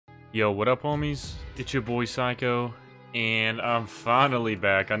Yo, what up, homies? It's your boy Psycho, and I'm finally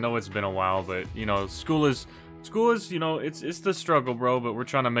back. I know it's been a while, but you know, school is, you know, it's the struggle, bro. But we're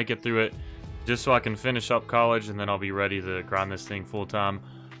trying to make it through it, just so I can finish up college, and then I'll be ready to grind this thing full time.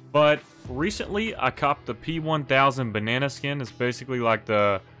 But recently, I copped the P-1000 banana skin. It's basically like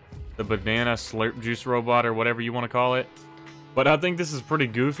the banana slurp juice robot or whatever you want to call it. But I think this is pretty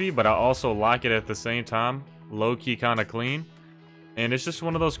goofy, but I also like it at the same time. Low-key kind of clean. And it's just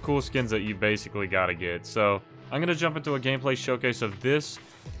one of those cool skins that you basically gotta get. So I'm gonna jump into a gameplay showcase of this,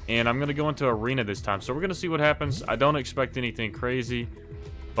 and I'm gonna go into arena this time. So we're gonna see what happens. I don't expect anything crazy,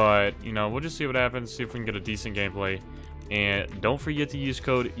 but you know, we'll just see what happens, see if we can get a decent gameplay. And don't forget to use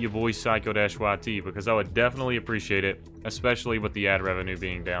code YaBoyPsycho-YT, because I would definitely appreciate it, especially with the ad revenue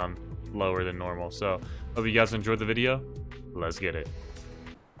being down lower than normal. So hope you guys enjoyed the video. Let's get it.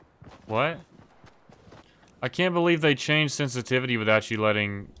 What? I can't believe they changed sensitivity without you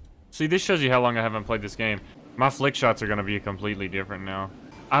letting... See, this shows you how long I haven't played this game. My flick shots are going to be completely different now.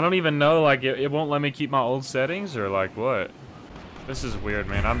 I don't even know, like, it won't let me keep my old settings, or, like, what? This is weird,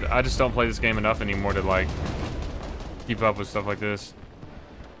 man. I just don't play this game enough anymore to, like, keep up with stuff like this.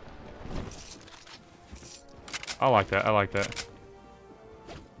 I like that. I like that.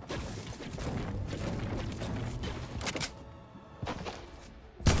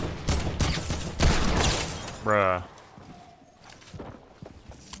 Bruh.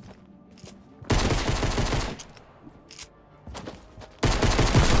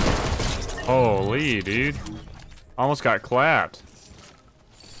 Holy, dude. Almost got clapped.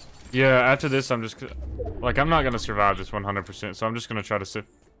 Yeah, after this, I'm just... Like, I'm not gonna survive this 100%, so I'm just gonna try to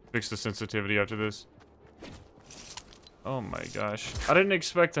fix the sensitivity after this. Oh my gosh. I didn't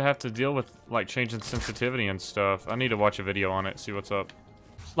expect to have to deal with, like, changing sensitivity and stuff. I need to watch a video on it, see what's up.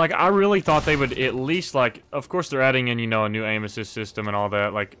 Like, I really thought they would at least, like, of course they're adding in, you know, a new aim assist system and all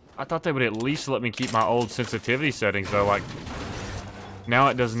that. Like, I thought they would at least let me keep my old sensitivity settings, though. Like, now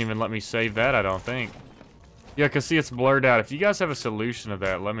it doesn't even let me save that, I don't think. Yeah, because, see, it's blurred out. If you guys have a solution to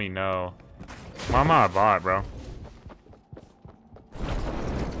that, let me know. Why am I a bot, bro?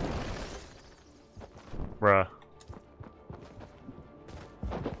 Bruh.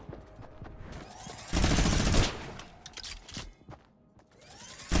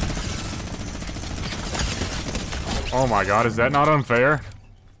 Oh my god, is that not unfair?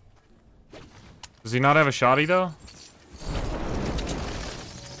 Does he not have a shotty though?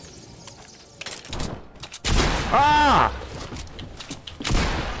 Ah!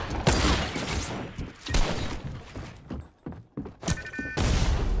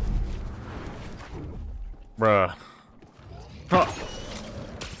 Bruh. Huh.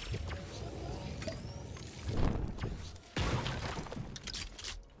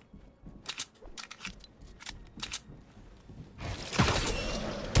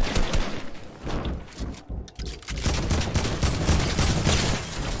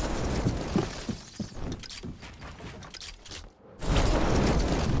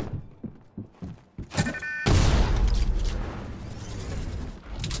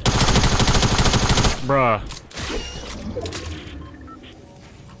 Bruh.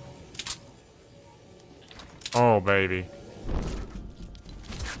 Oh, baby.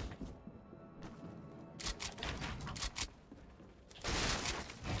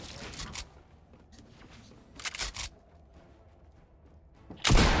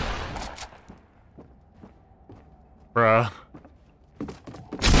 Bruh.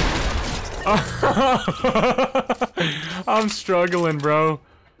 I'm struggling, bro.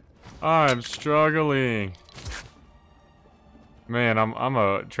 I'm struggling. Man, I'm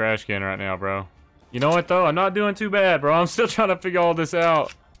a trash can right now, bro. You know what, though? I'm not doing too bad, bro. I'm still trying to figure all this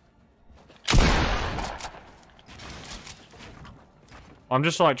out. I'm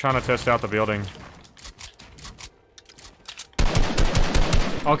just, like, trying to test out the building.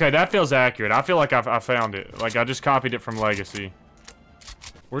 Okay, that feels accurate. I feel like I found it. Like, I just copied it from Legacy.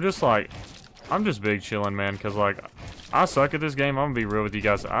 We're just, like... I'm just big chilling, man, because, like... I suck at this game. I'm gonna be real with you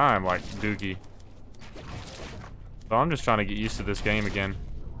guys. I'm like dookie. So I'm just trying to get used to this game again.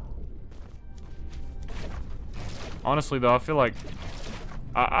 Honestly, though, I feel like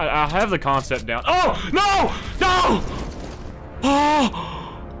I have the concept down. Oh no! No!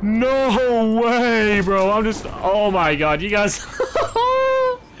 Oh no way, bro! I'm just. Oh my god, you guys.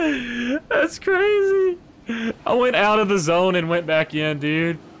 That's crazy. I went out of the zone and went back in,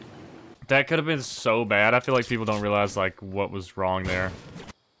 dude. That could have been so bad. I feel like people don't realize, like, what was wrong there.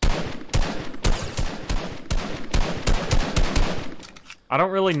 I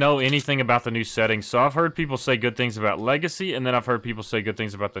don't really know anything about the new settings, so I've heard people say good things about Legacy, and then I've heard people say good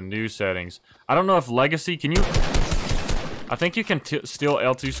things about the new settings. I don't know if Legacy, can you... I think you can steal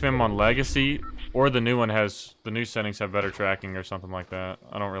L2 spam on Legacy, or the new one has, the new settings have better tracking or something like that.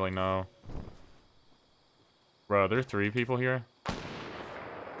 I don't really know. Bro, there are 3 people here?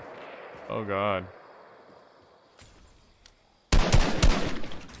 Oh god.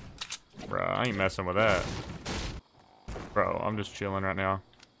 Bro, I ain't messing with that. Bro, I'm just chilling right now.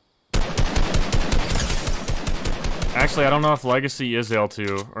 Actually, I don't know if Legacy is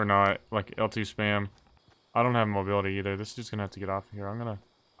L2 or not, like L2 spam. I don't have mobility either. This dude's gonna have to get off of here.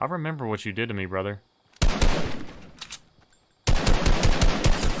 I remember what you did to me, brother.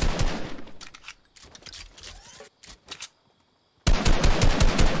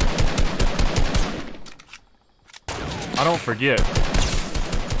 I don't forget.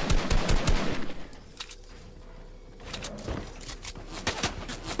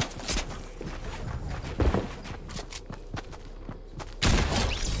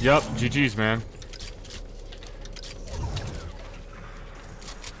 Yup, GG's, man.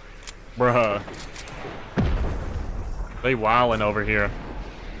 Bruh. They wildin' over here.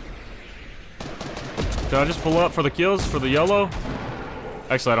 Did I just pull up for the kills for the yellow?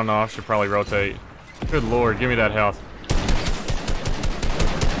 Actually, I don't know. I should probably rotate. Good lord, give me that health.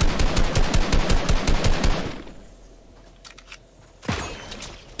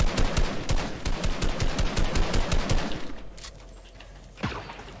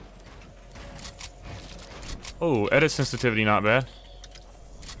 Oh, edit sensitivity not bad.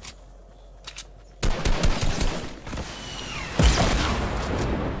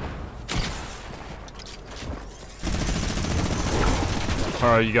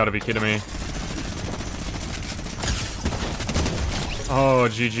 Alright, you gotta be kidding me. Oh,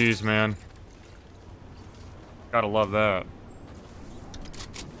 GG's, man. Gotta love that.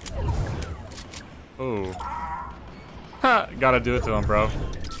 Oh. Ha! Gotta do it to him, bro.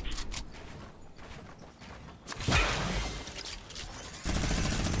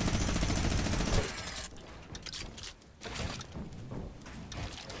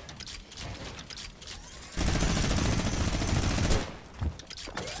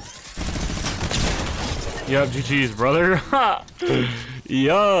 Yep, GG's, brother.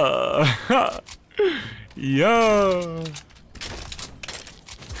 Yeah. Yeah.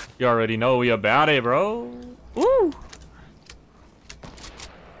 You already know we about it, bro. Woo.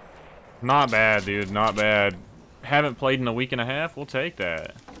 Not bad, dude. Not bad. Haven't played in a week and a half. We'll take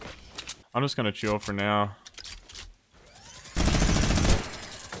that. I'm just gonna chill for now.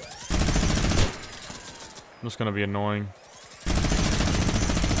 I'm just gonna be annoying.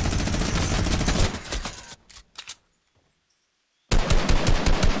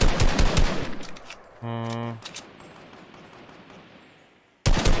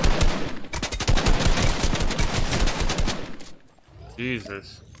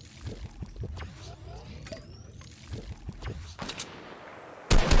 Jesus.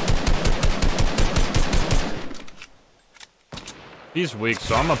 He's weak,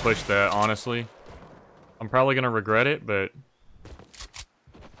 so I'm gonna push that, honestly. I'm probably gonna regret it, but...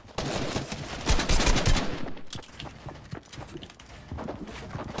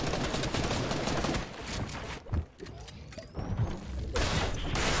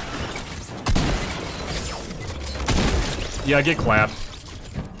 yeah, get clapped.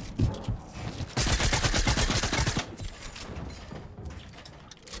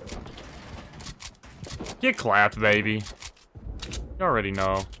 Get clapped, baby. You already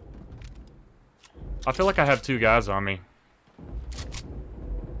know. I feel like I have 2 guys on me.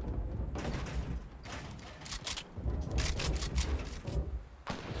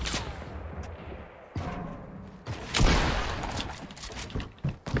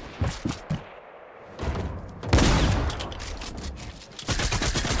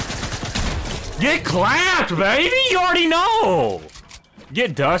 Get clapped, baby! You already know!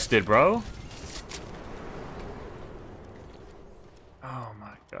 Get dusted, bro. Oh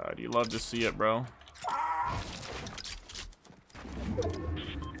my god, you love to see it, bro.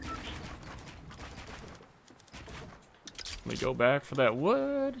 Let me go back for that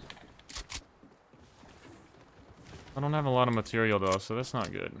wood. I don't have a lot of material though, so that's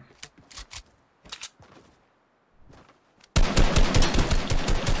not good.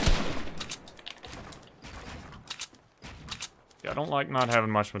 Yeah, I don't like not having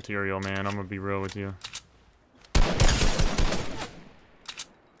much material, man. I'm gonna be real with you.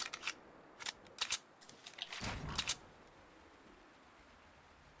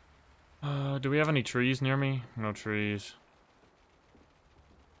 Do we have any trees near me? No trees.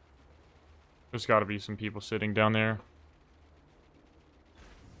 There's gotta be some people sitting down there.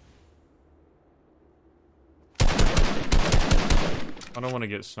 I don't want to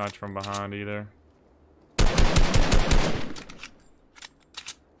get sniped from behind either.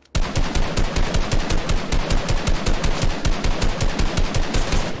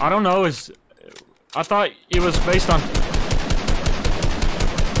 I don't know, I thought it was based on...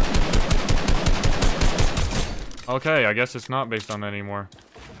 Okay, I guess it's not based on that anymore.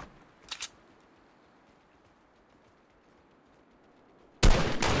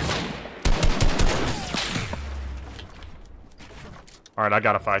 Alright, I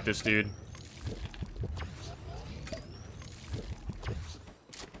gotta fight this dude.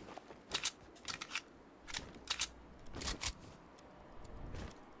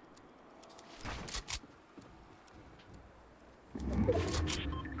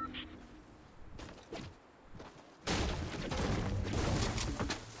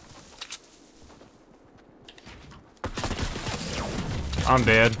 I'm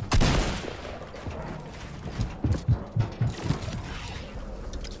dead.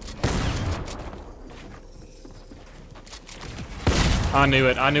 I knew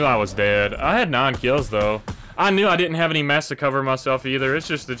it. I knew I was dead. I had 9 kills, though. I knew I didn't have any mats to cover myself either. It's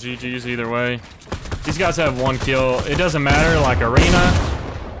just the GG's either way. These guys have 1 kill. It doesn't matter, like arena.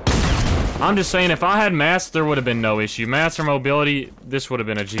 I'm just saying, if I had mats, there would have been no issue. Mats or mobility, this would have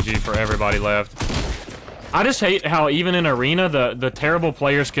been a GG for everybody left. I just hate how even in arena, the terrible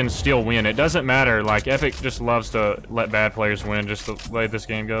players can still win. It doesn't matter. Like, Epic just loves to let bad players win, just the way this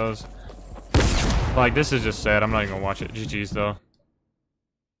game goes. Like, this is just sad. I'm not even gonna watch it. GG's, though.